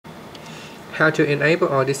how to enable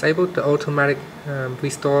or disable the automatic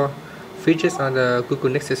restore features on the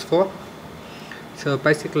Google Nexus 4. So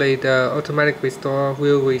basically the automatic restore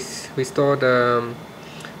will restore the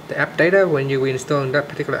app data when you reinstall that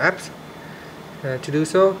particular app. To do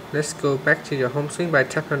so, let's go back to your home screen by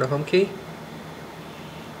tapping on the home key,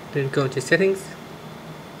 then go into settings,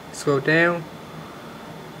 scroll down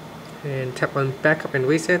and tap on backup and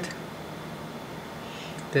reset.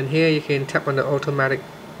 Then here you can tap on the automatic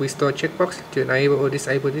restore checkbox to enable or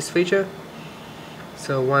disable this feature.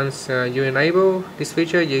 So once you enable this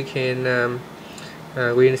feature, you can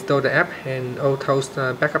reinstall the app, and all those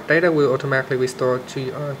backup data will automatically restore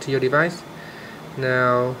to your device.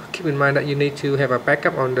 Now keep in mind that you need to have a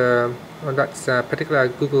backup on that particular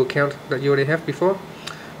Google account that you already have before.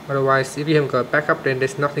 Otherwise, if you haven't got backup, then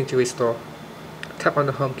there's nothing to restore. Tap on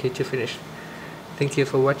the home key to finish. Thank you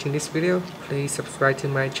for watching this video. Please subscribe to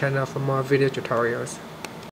my channel for more video tutorials.